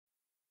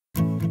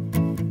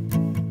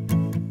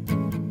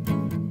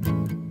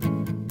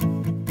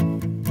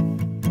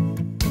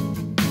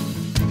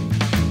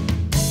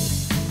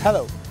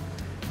Hello,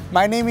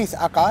 my name is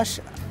Akash.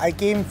 I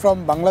came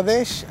from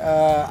Bangladesh.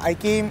 I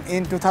came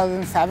in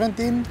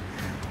 2017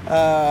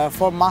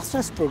 for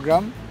master's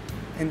program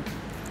in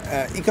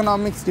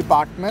economics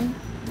department,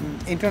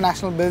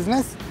 international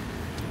business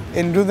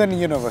in RUDN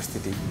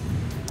University.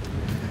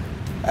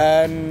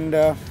 And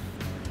I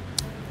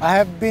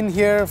have been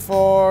here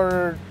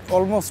for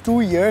almost 2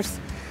 years.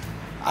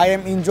 I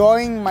am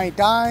enjoying my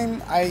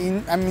time,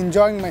 I'm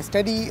enjoying my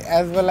study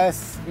as well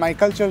as my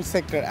cultural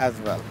sector as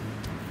well.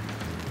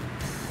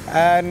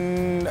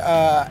 And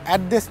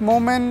at this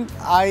moment,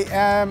 I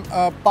am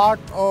a part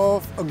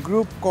of a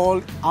group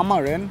called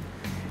Amaren.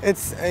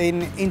 It's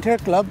an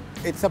inter-club.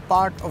 It's a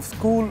part of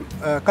school,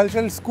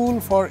 cultural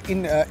school for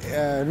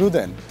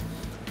RUDN.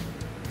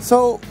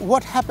 So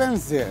what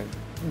happens there?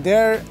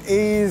 There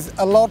is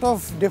a lot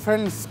of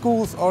different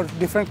schools or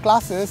different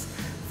classes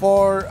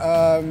for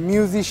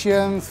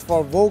musicians,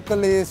 for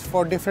vocalists,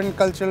 for different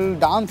cultural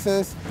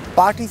dances.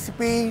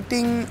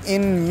 Participating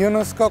in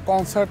UNESCO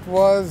concert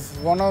was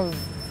one of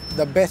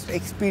the best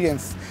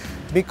experience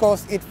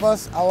because it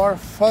was our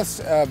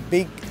first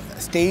big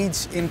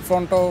stage in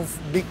front of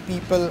big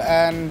people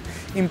and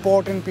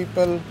important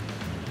people.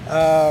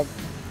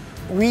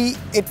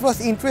 It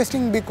was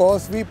interesting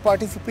because we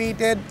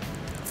participated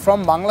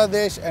from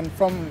Bangladesh and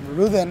from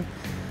RUDN,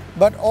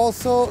 but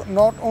also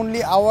not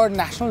only our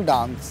national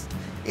dance.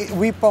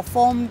 We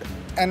performed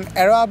an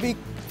Arabic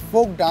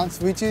folk dance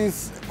which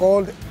is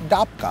called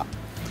Dabka.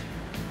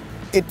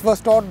 It was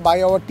taught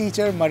by our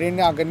teacher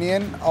Marina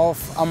Aganian of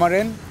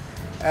Amaren,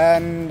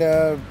 and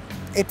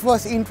it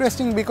was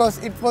interesting because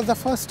it was the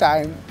first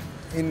time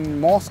in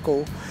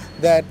Moscow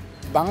that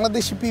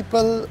Bangladeshi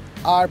people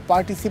are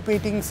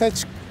participating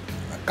such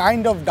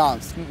kind of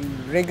dance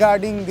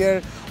regarding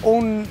their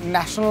own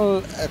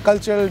national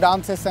cultural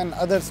dances and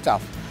other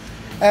stuff.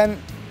 And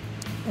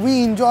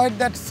we enjoyed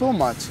that so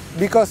much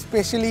because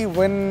especially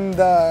when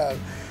the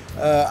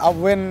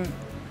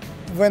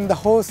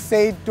host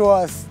said to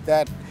us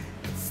that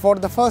for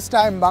the first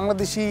time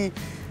Bangladeshi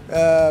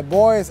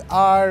boys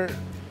are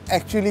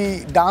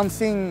actually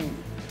dancing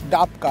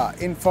Dabka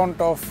in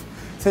front of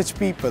such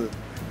people.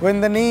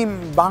 When the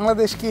name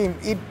Bangladesh came,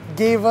 it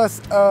gave us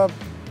a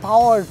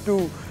power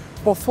to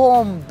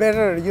perform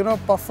better,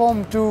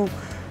 perform to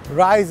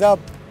rise up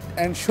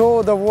and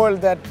show the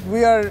world that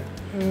we are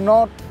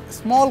not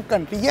small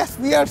country. Yes,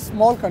 we are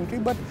small country,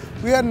 but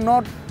we are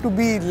not to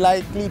be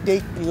likely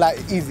taken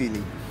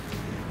easily.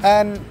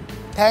 And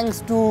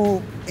thanks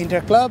to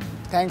Interclub,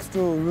 thanks to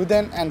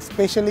RUDN, and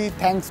especially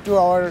thanks to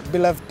our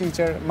beloved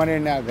teacher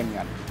Marina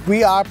Aganian.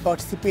 We are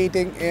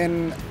participating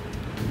in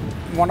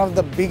one of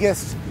the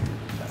biggest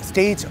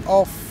stage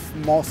of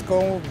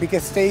Moscow,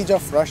 biggest stage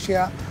of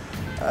Russia,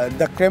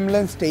 the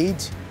Kremlin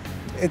stage.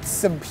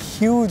 It's a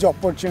huge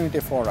opportunity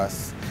for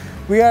us.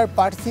 We are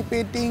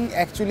participating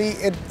actually,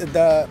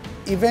 the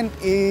event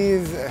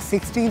is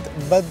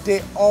 16th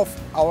birthday of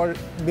our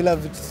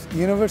beloved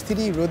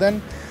university,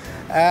 RUDN,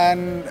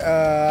 and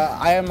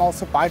I am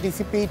also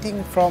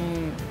participating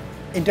from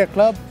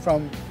Interclub,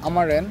 from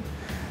Amaren.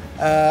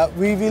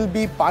 We will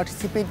be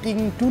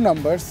participating 2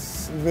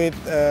 numbers with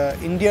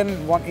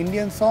one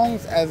Indian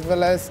songs as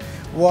well as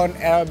one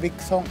Arabic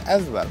song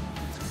as well.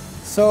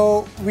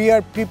 So we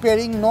are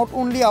preparing not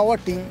only our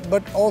team,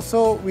 but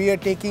also we are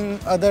taking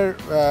other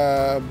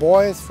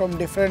boys from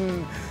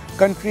different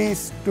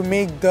countries to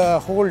make the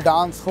whole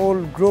dance,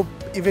 whole group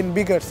even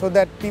bigger, so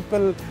that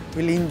people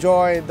will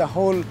enjoy the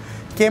whole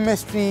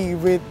chemistry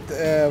with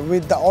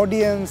the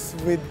audience,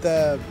 with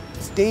the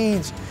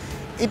stage.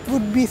 It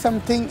would be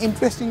something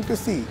interesting to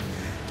see.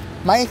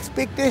 My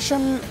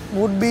expectation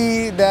would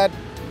be that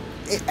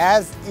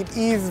as it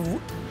is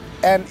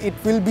and it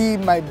will be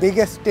my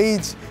biggest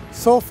stage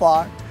so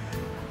far,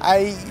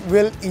 I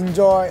will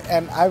enjoy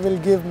and I will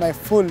give my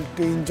full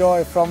to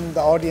enjoy from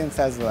the audience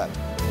as well.